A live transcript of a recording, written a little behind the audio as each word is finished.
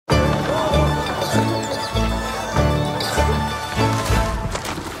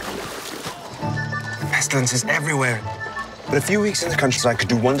pestilence is everywhere. But a few weeks in the countryside could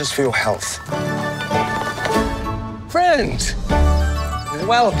do wonders for your health. Friends,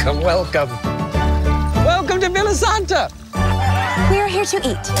 welcome, welcome. Welcome to Villa Santa. We are here to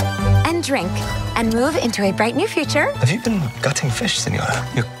eat and drink and move into a bright new future. Have you been gutting fish, Senora?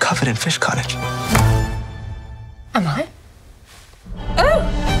 You're covered in fish carnage. Am I? Oh!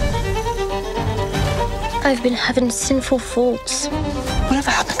 I've been having sinful thoughts.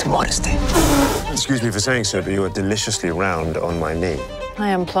 Whatever happened to modesty? Excuse me for saying so, but you are deliciously round on my knee. I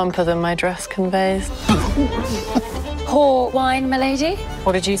am plumper than my dress conveys. Pour wine, milady?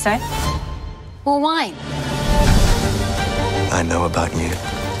 What did you say? More wine. I know about you.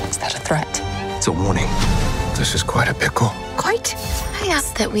 Is that a threat? It's a warning. This is quite a pickle. Quite. I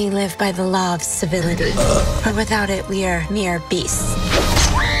ask that we live by the law of civility. For without it, we are mere beasts.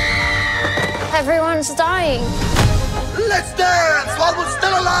 Everyone's dying. Let's dance while we're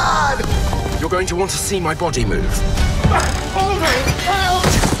still alive! You're going to want to see my body move.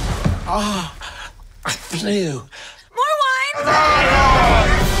 I flew. More wine!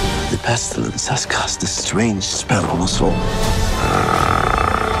 The pestilence has cast a strange spell on us all.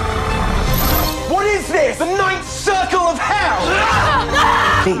 What is this? The ninth circle of hell!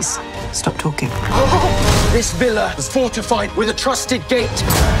 Please, stop talking. This villa is fortified with a trusted gate.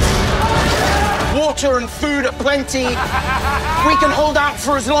 Water and food aplenty. We can hold out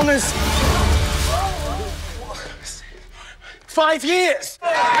for as long as 5 years.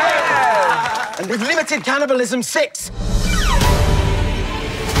 And with limited cannibalism, 6.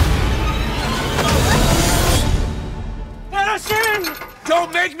 Let us in!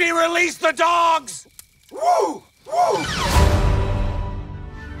 Don't make me release the dogs! Woo! Woo!